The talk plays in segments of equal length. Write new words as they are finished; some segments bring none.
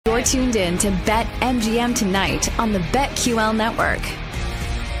You're tuned in to BetMGM tonight on the BetQL network.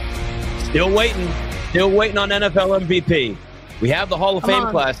 Still waiting on NFL MVP. We have the Hall of Fame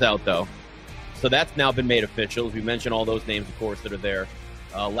class out, though. So that's now been made official. As we mentioned all those names, of course, that are there.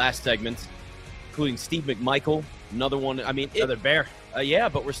 Last segment, including Steve McMichael, another one. Another Bear. Yeah,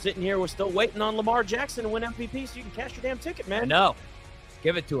 but we're sitting here. We're still waiting on Lamar Jackson to win MVP so you can cash your damn ticket, man. No.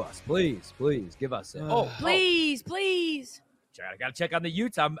 Give it to us. Please give us it. Please. I got to check on the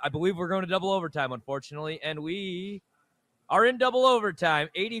Utes. I believe we're going to double overtime, unfortunately, and we are in double overtime.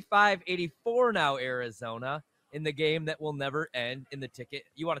 85-84 now, Arizona, in the game that will never end in the ticket.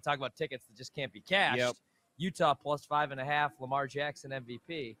 You want to talk about tickets that just can't be cashed. Yep. Utah plus 5.5, Lamar Jackson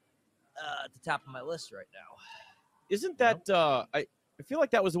MVP at the top of my list right now. Isn't that I feel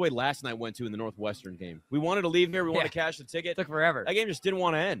like that was the way last night went to in the Northwestern game. We wanted to leave here. We wanted to cash the ticket. Took forever. That game just didn't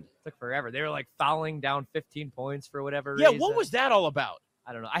want to end. Took forever. They were like fouling down 15 points for whatever reason. reason. What was that all about?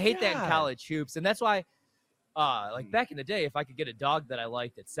 I don't know. I hate that in college hoops, and that's why, back in the day, if I could get a dog that I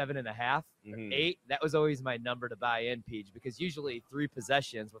liked at 7.5 or 8, that was always my number to buy in, Peach, because usually 3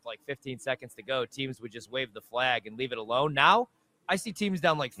 possessions with like 15 seconds to go, teams would just wave the flag and leave it alone. Now, I see teams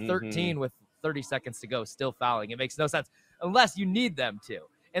down like 13 with 30 seconds to go still fouling. It makes no sense unless you need them to.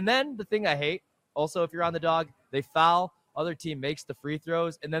 And then the thing I hate, also, if you're on the dog, they foul, other team makes the free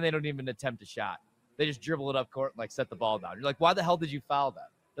throws, and then they don't even attempt a shot. They just dribble it up court and, like, set the ball down. You're like, why the hell did you foul them?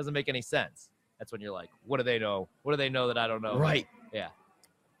 Doesn't make any sense. That's when you're like, what do they know? What do they know that I don't know? Right. Yeah.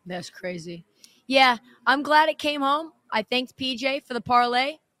 That's crazy. Yeah, I'm glad it came home. I thanked PJ for the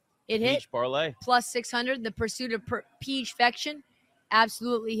parlay. It hit. Peach parlay. Plus 600. The pursuit of Peach-fection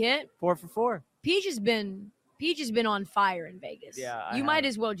absolutely hit. 4 for 4. Peach has been on fire in Vegas. Yeah, you might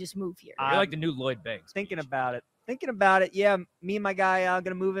as well just move here. You're like the new Lloyd Banks. Thinking about it. Yeah, me and my guy going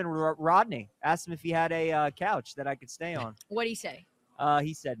to move in. Rodney asked him if he had a couch that I could stay on. What'd he say?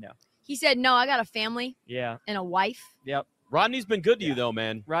 He said no. He said, no, I got a family. Yeah. And a wife. Yep. Rodney's been good to you, though,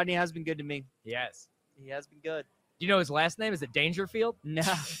 man. Rodney has been good to me. Yes. He has been good. Do you know his last name? Is it Dangerfield? No.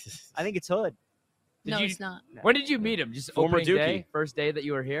 I think it's Hood. It's not. When did you meet him? Just Former opening Dookie. day? First day that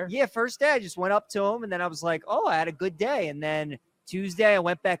you were here? Yeah, first day I just went up to him, and then I was like, oh, I had a good day. And then Tuesday I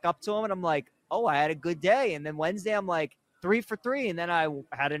went back up to him, and I'm like, oh, I had a good day. And then Wednesday I'm like, 3 for 3. And then I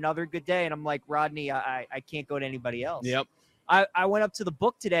had another good day, and I'm like, Rodney, I can't go to anybody else. Yep. I went up to the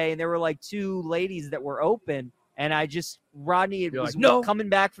book today, and there were like 2 ladies that were open, and Rodney was coming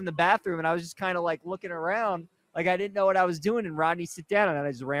back from the bathroom, and I was just kind of like looking around. Like, I didn't know what I was doing, and Rodney sit down, and I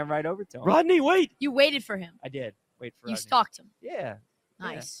just ran right over to him. Rodney, wait. You waited for him. I did. Wait for You Rodney. stalked him. Yeah.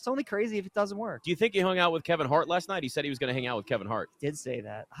 Nice. Yeah. It's only crazy if it doesn't work. Do you think he hung out with Kevin Hart last night? He said he was going to hang out with Kevin Hart. He did say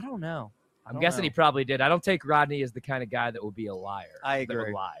that. I don't know. I'm guessing he probably did. I don't take Rodney as the kind of guy that will be a liar. I That agree.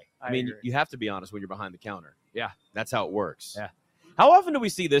 would lie. I mean, you have to be honest when you're behind the counter. Yeah. That's how it works. Yeah. How often do we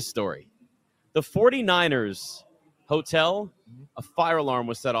see this story? The 49ers hotel, a fire alarm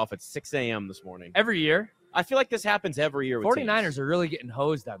was set off at 6 a.m. this morning. Every year. I feel like this happens every year with 49ers teams. are really getting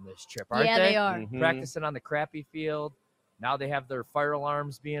hosed on this trip, aren't Yeah, they are. Practicing on the crappy field. Now they have their fire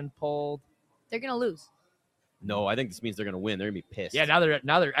alarms being pulled. They're going to lose. No, I think this means they're going to win. They're going to be pissed. Yeah,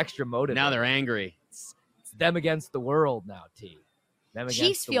 now they're extra motivated. Now they're angry. It's them against the world now, T. Them against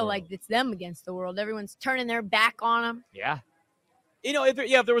Chiefs the feel world. like it's them against the world. Everyone's turning their back on them. Yeah. You know,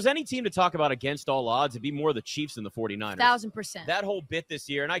 if there was any team to talk about against all odds, it'd be more the Chiefs than the 49ers. 1,000%. That whole bit this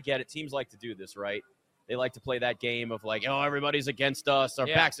year, and I get it, teams like to do this, right? They like to play that game of like, oh, everybody's against us, our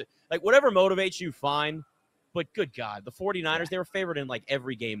backs. Like, whatever motivates you, fine. But good God, the 49ers, they were favored in like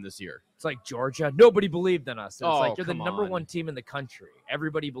every game this year. It's like Georgia. Nobody believed in us. It's like you're the come number on. 1 team in the country.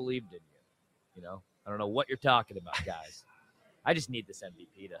 Everybody believed in you. You know? I don't know what you're talking about, guys. I just need this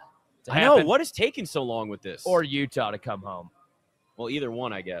MVP to I happen. know. What is taking so long with this? Or Utah to come home. Well, either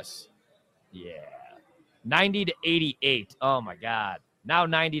one, I guess. Yeah. 90-88. Oh, my God. Now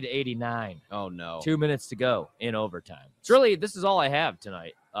 90-89. Oh, no. 2 minutes to go in overtime. This is all I have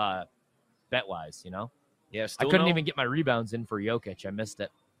tonight, bet-wise, you know? Yeah, I couldn't even get my rebounds in for Jokic. I missed it.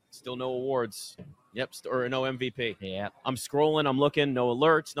 Still no awards. Yep, or no MVP. Yeah. I'm scrolling. I'm looking. No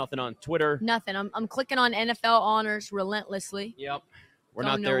alerts. Nothing on Twitter. Nothing. I'm clicking on NFL honors relentlessly. Yep. We're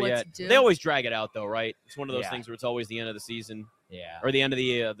Don't not know there what yet. to do. They always drag it out, though, right? It's one of those Yeah. things where it's always the end of the season. Yeah. Or the end of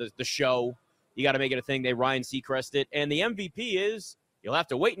the show. You got to make it a thing. They Ryan Seacrest it. And the MVP is you'll have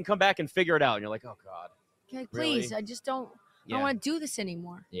to wait and come back and figure it out. And you're like, oh, God. Okay, please. Really? I just don't Yeah. want to do this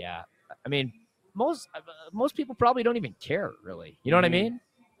anymore. Yeah. I mean, most people probably don't even care, really. You know what I mean?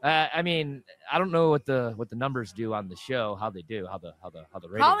 I mean, I don't know what the numbers do on the show, how they do, how the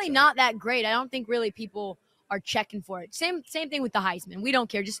ratings Probably are. not that great. I don't think really people are checking for it. Same thing with the Heisman. We don't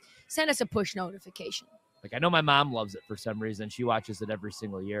care. Just send us a push notification. Like I know my mom loves it for some reason. She watches it every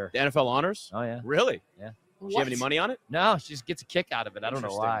single year. The NFL honors? Oh yeah. Really? Yeah. Does she have any money on it? No, she just gets a kick out of it. I don't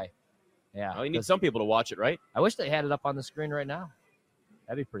know why. Yeah. Oh, you need some people to watch it, right? I wish they had it up on the screen right now.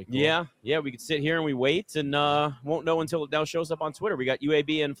 That'd be pretty cool. Yeah. We could sit here and we wait and won't know until it now shows up on Twitter. We got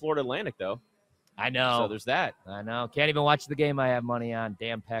UAB and Florida Atlantic though. I know. So there's that. I know. Can't even watch the game I have money on.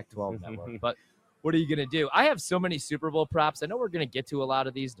 Damn Pac-12 network. But what are you gonna do? I have so many Super Bowl props. I know we're gonna get to a lot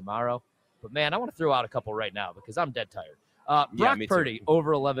of these tomorrow, but man, I want to throw out a couple right now because I'm dead tired. Brock Purdy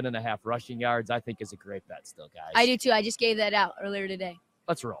over 11.5 rushing yards, I think is a great bet still, guys. I do too. I just gave that out earlier today.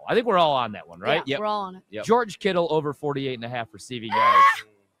 Let's roll. I think we're all on that one, right? Yeah, we're all on it. Yep. George Kittle over 48.5 receiving yards.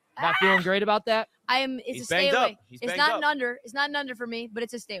 Not feeling great about that? It's a stay away. It's not an under. It's not an under for me, but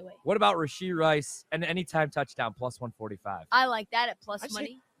it's a stay away. What about Rashee Rice and anytime touchdown plus 145? I like that at plus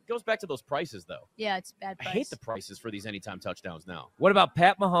money. It goes back to those prices though. Yeah, it's bad price. I hate the prices for these anytime touchdowns now. What about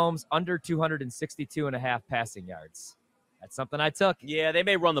Pat Mahomes under 262.5 passing yards? That's something I took. Yeah, they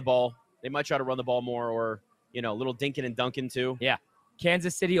may run the ball. They might try to run the ball more or, a little dinking and dunking too. Yeah.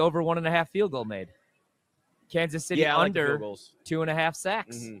 Kansas City over 1.5 field goal made. Kansas City under 2.5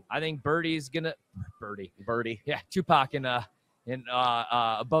 sacks. Mm-hmm. I think Birdie. Yeah, Tupac and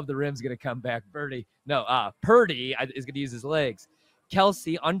above the rim's gonna come back. Purdy is gonna use his legs.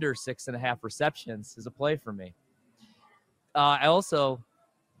 Kelsey under 6.5 receptions is a play for me. I also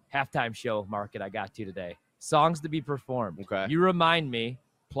halftime show market I got to today. Songs to be performed. Okay. You remind me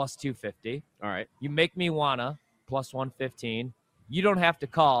plus 250. All right. You make me wanna plus 115. You don't have to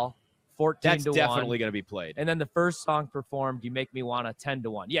call 14 to 1. That's definitely going to be played. And then the first song performed, You Make Me Wanna 10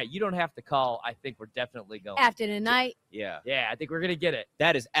 to 1. Yeah, you don't have to call. I think we're definitely going. After tonight. Yeah. Yeah, I think we're going to get it.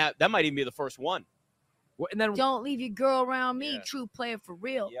 That might even be the first one. And then Don't leave your girl around me. Yeah. True player for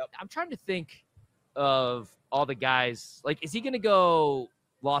real. Yep. I'm trying to think of all the guys. Like, is he going to go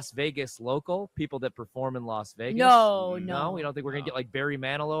Las Vegas local, people that perform in Las Vegas? No. We don't think we're going to get like Barry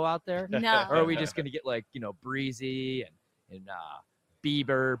Manilow out there? No. Or are we just going to get like, Breezy and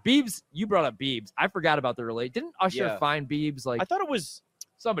Bieber? Biebs, you brought up Biebs. I forgot about the relate. Didn't Usher find Biebs? Like, I thought it was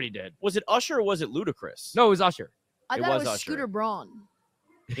somebody did. Was it Usher or was it Ludacris? No, it was Usher. I thought it was Usher. Scooter Braun.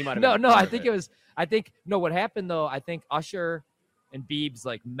 He might have No, been I part of think it was. What happened though? I think Usher and Biebs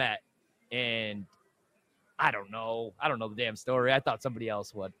like met, and I don't know the damn story. I thought somebody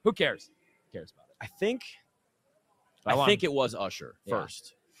else would. Who cares? Who cares about it? I think it was Usher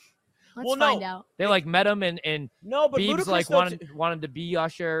first. Let's find out. They like met him and No, but Biebs Ludacris like wanted to be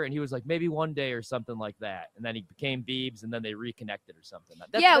Usher, and he was like maybe one day or something like that, and then he became Biebs, and then they reconnected or something.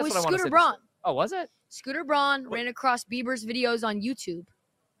 Yeah, it was Scooter Braun. Oh, was it? Scooter Braun ran across Bieber's videos on YouTube,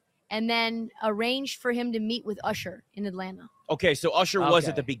 and then arranged for him to meet with Usher in Atlanta. Okay, so Usher was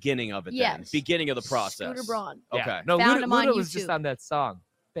at the beginning of it. Yes. Then. Beginning of the process. Scooter Braun. Yeah. Okay. No, Found him on Luda was YouTube. just on that song,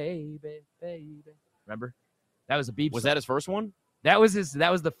 baby. Remember? That was a Biebs. Was song. that his first one? That was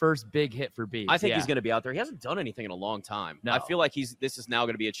the first big hit for Biebs. I think he's going to be out there. He hasn't done anything in a long time. No. I feel like this is now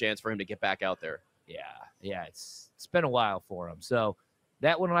going to be a chance for him to get back out there. Yeah. It's been a while for him. So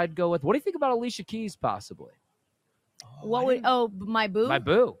that one I'd go with. What do you think about Alicia Keys possibly? My boo? My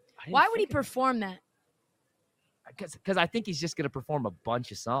boo. Why would he perform that? Because I think he's just going to perform a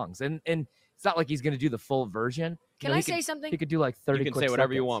bunch of songs, and it's not like he's going to do the full version. Can I say something? He could do like 30. You can say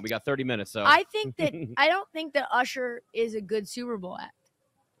whatever you want. We got 30 minutes. So I don't think that Usher is a good Super Bowl act.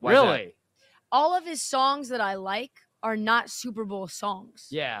 Really? All of his songs that I like are not Super Bowl songs.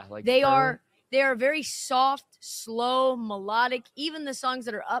 Yeah, like they are very soft, slow, melodic. Even the songs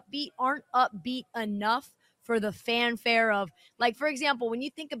that are upbeat aren't upbeat enough for the fanfare of, like, for example, when you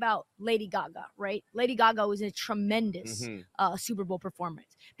think about Lady Gaga, right? Lady Gaga was a tremendous Super Bowl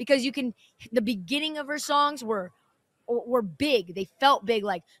performance because the beginning of her songs were big. They felt big,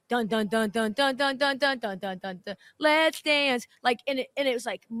 like dun dun dun dun dun dun dun dun dun dun dun dun. Let's dance, like, and it was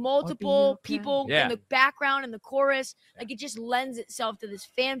like multiple people in the background and the chorus. Like, it just lends itself to this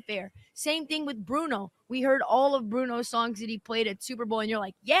fanfare. Same thing with Bruno. We heard all of Bruno's songs that he played at Super Bowl, and you're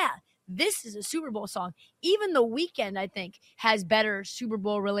like, yeah, this is a Super Bowl song. Even The Weeknd, I think, has better Super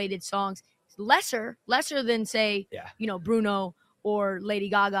Bowl related songs. Lesser than, say, Bruno or Lady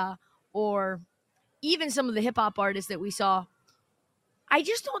Gaga or even some of the hip hop artists that we saw. I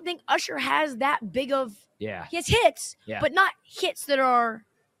just don't think Usher has that big of. Yeah. He has hits, but not hits that are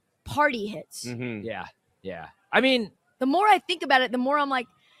party hits. Mm-hmm. Yeah. I mean, the more I think about it, the more I'm like,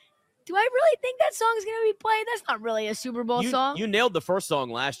 do I really think that song's going to be played? That's not really a Super Bowl song. You nailed the first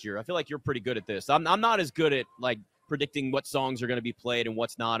song last year. I feel like you're pretty good at this. I'm not as good at, like, predicting what songs are going to be played and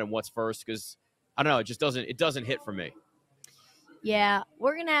what's not and what's first because, I don't know, it doesn't hit for me. Yeah,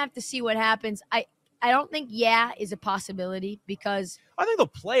 we're going to have to see what happens. I don't think is a possibility because I think they'll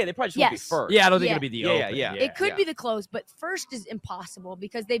play it. They probably just won't be Yes. first. Yeah, I don't think Yeah. it'll be the Yeah, open. yeah. it could be the close, but first is impossible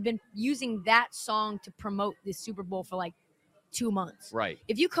because they've been using that song to promote the Super Bowl for like 2 months. Right.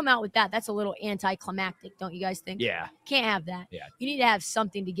 If you come out with that, that's a little anticlimactic, don't you guys think? Yeah. Can't have that. Yeah. You need to have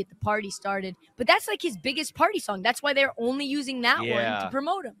something to get the party started. But that's like his biggest party song. That's why they're only using that one Yeah. to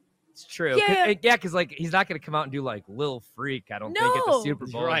promote him. It's true. Yeah. Because like he's not going to come out and do like Lil Freak. I don't think at the No. Super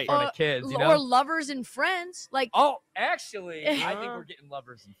Bowl Right. in front of kids. You know? Or Lovers and Friends. Like, Oh, actually, I think we're getting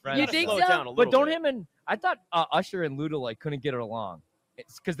Lovers and Friends. You Gotta think slow so? it down a little But don't bit. him and I thought Usher and Luda like couldn't get along.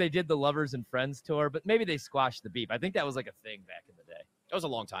 It's because they did the Lovers and Friends tour, but maybe they squashed the beef. I think that was like a thing back in the day. That was a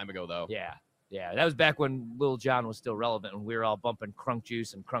long time ago, though. Yeah, yeah, that was back when Lil Jon was still relevant, and we were all bumping Crunk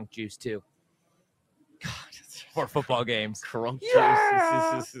Juice and Crunk Juice too. God, for football games. Crunk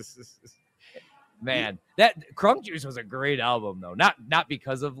juice. Man, that Crunk Juice was a great album though. Not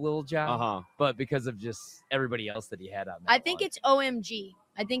because of Lil Jon, but because of just everybody else that he had on that. I think it's OMG.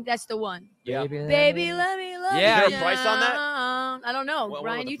 I think that's the one. Yeah. Baby, let me love Yeah. you. Is there a price on that? I don't know. What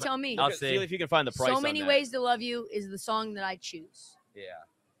Ryan, was the you pri- tell me. I'll See see. if you can find the price. So on Many that. Ways to Love You is the song that I choose. Yeah.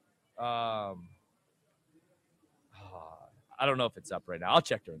 I don't know if it's up right now. I'll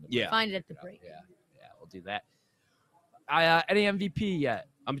check during the break. Yeah. Find it at the break. Yeah, we'll do that. Any MVP yet?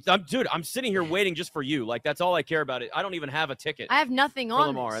 Dude, I'm sitting here waiting just for you. Like, that's all I care about. I don't even have a ticket I have nothing for on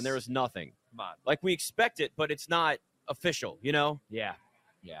Lamar, this. and there is nothing. Come on. Like, we expect it, but it's not official, you know? Yeah.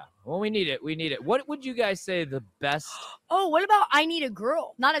 Well, we need it. What would you guys say the best? Oh, what about I Need a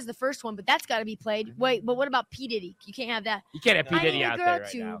Girl? Not as the first one, but that's got to be played. Wait, but what about P. Diddy? You can't have that. You can't have P. I Diddy need a out girl there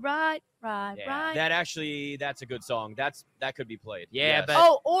right to now. ride. Yeah. That's a good song. That could be played. Yeah, Yes. but-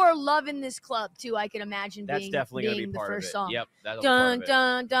 Oh, or Love in This Club, too. I can imagine That's being, definitely going to being be the part of first it. song. Yep. That'll Dun, be part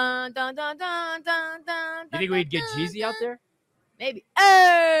of it. dun, dun, dun, dun, dun, dun, dun, You think dun, we'd get dun, Jeezy out dun. there? Maybe.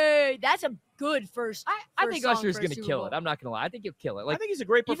 Hey, that's a good first. I first think song Usher's for a gonna Super kill Bowl. it. I'm not gonna lie. I think he'll kill it. I Like think he's a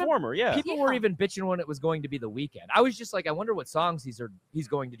great even performer, yeah. people were Yeah. even bitching when it was going to be the weekend. I was just like, I wonder what songs he's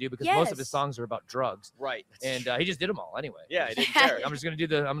going to do because most of his Yes. songs are about drugs, Right. and he just did them all anyway. Yeah, he didn't care. I'm just gonna do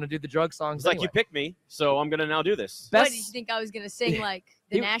the drug songs. It's like, anyway. you picked me, so I'm going to now do this. What, Best- did you think I was going to sing, like,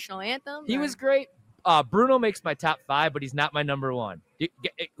 the He- national anthem? He or- was great. Bruno makes my top 5, but he's not my number 1.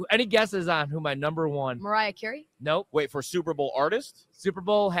 Any guesses on who my number 1? Mariah Carey? Nope. Wait, for Super Bowl artist Super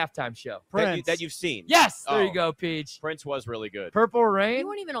Bowl halftime show. Prince. that you've seen? Yes, there Oh. you go, Peach. Prince was really good. Purple You Rain.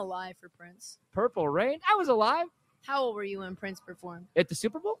 weren't even alive for Prince. Purple Rain. I was alive How old were you when Prince performed? at the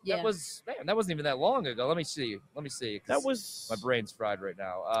Super Bowl. Yeah. That wasn't even that long ago. Let me see. 'Cause That was my brain's fried right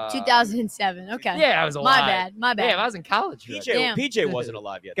now. 2007. Okay. Yeah, I was alive. My bad. Damn, I was in college. for that. PJ. Damn. PJ wasn't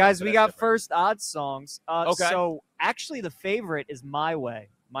alive yet, Guys, though, we so got that's different. first odds songs. Okay. So actually, the favorite is My Way,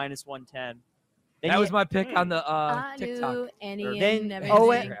 -110. Then That you- was my pick on the I TikTok. knew any Or- and Then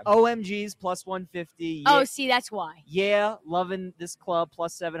everything. OMG's +150. Oh, see, that's why. Yeah, Loving This Club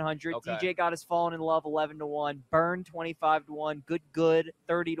 +700. Okay. DJ Got Us Falling in Love 11-1. Burn 25-1. Good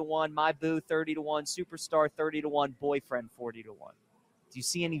 30-1. My Boo 30-1. Superstar 30-1. Boyfriend 40-1. Do you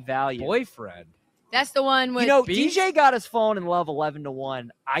see any value? Boyfriend. That's the one with. You know, Beast? DJ Got Us Falling in Love 11-1.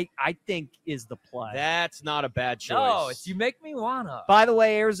 I think is the play. That's not a bad choice. No, it's You Make Me Wanna. By the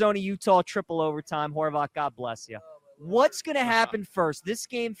way, Arizona Utah triple overtime. Horvath, God bless you. What's going to happen first? This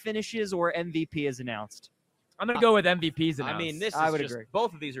game finishes or MVP is announced? I'm gonna go with MVPs. I mean, this I is would just agree.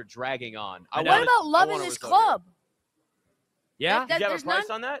 both of these are dragging on. I know. What about Love in This Club? Yeah. That- Did you have a there's price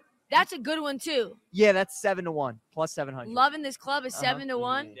none? on that? That's a good one, too. Yeah, that's 7-1 +700. Love in This Club is Uh-huh.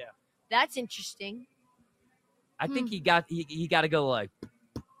 7-1. Yeah. That's interesting. I think he got to go like.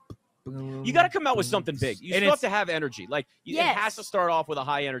 You got to come out with something big. You And still have it's- to have energy. Like, it Yes. has to start off with a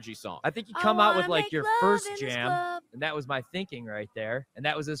high energy song. I think you I come out with wanna like make your love first in this jam, club. and that was my thinking right there. And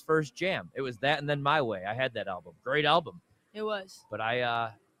that was his first jam. It was that, and then My Way. I had that album. Great album. It was. But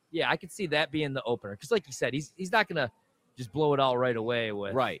I could see that being the opener because, like you said, he's not gonna just blow it all right away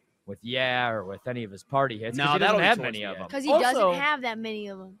with Right. with or with any of his party hits. 'cause No, he that'll doesn't be have towards many the of end. them. Because he Also- doesn't have that many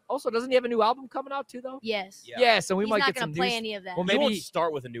of them. Also, doesn't he have a new album coming out too, though? Yes. Yeah. So we He's might not get going some to play new. any of that. Well, He won't maybe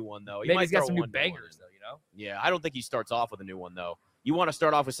start with a new one, though. He maybe might he's got throw some new one bangers, though. You know. Yeah, I don't think he starts off with a new one, though. You want to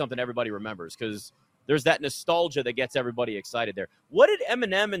start off with something everybody remembers because there's that nostalgia that gets everybody excited there. What did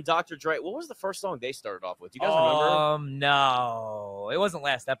Eminem and Dr. Dre, what was the first song they started off with? Do you guys remember? No, it wasn't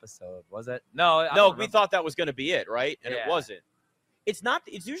last episode, was it? No, I No, don't we remember. thought that was going to be it, right? And Yeah. it wasn't.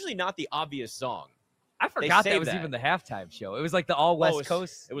 It's usually not the obvious song. I forgot that saved was that. even the halftime show. It was like the all West it's-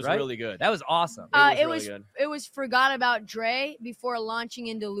 Coast. It was right? really good. That was awesome. It It was was really good. it was Forgot About Dre before launching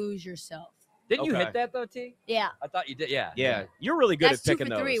into Lose Yourself. Didn't you Okay. hit that though, T? Yeah. I thought you did. Yeah. Yeah, you're really good That's at picking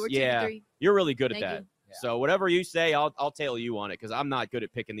 2 for 3. those. We're 2 yeah, for 3. you're really good at Thank that. you. Yeah. So whatever you say, I'll tail you on it because I'm not good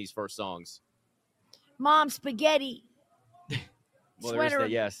at picking these first songs. Mom, spaghetti. Well, there's Sweater. that,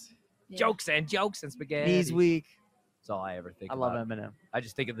 yes. Yeah. Jokes and spaghetti. Knees weak. That's all I ever think I about. love Eminem. I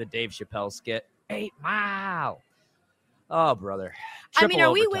just think of the Dave Chappelle skit. 8 Mile. Oh, brother. I mean,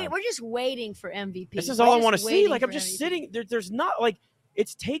 are we Triple wait? overtime. We're just waiting for MVP. This is We're all I just want to see. waiting Like, I'm for just MVP. sitting there. There's not like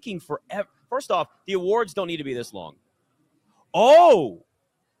it's taking forever. First off, the awards don't need to be this long. Oh,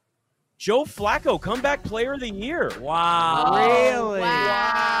 Joe Flacco, comeback player of the year. Wow. Really?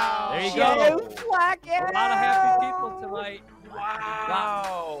 Wow. There you Joe go. Flacco. A lot of happy people tonight.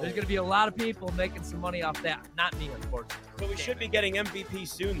 Wow. There's going to be a lot of people making some money off that. Not me, unfortunately. So we should be getting MVP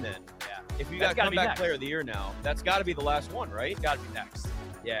soon then. Yeah. If you That's got gotta be comeback next. player of the year now, that's got to be the last one, right? Got to be next.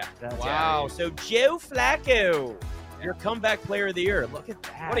 Yeah. That's Wow. So Joe Flacco, your comeback player of the year. Look at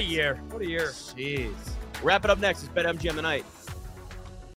that. What a year. What a year. Jeez. Wrap it up next. It's BetMGM tonight.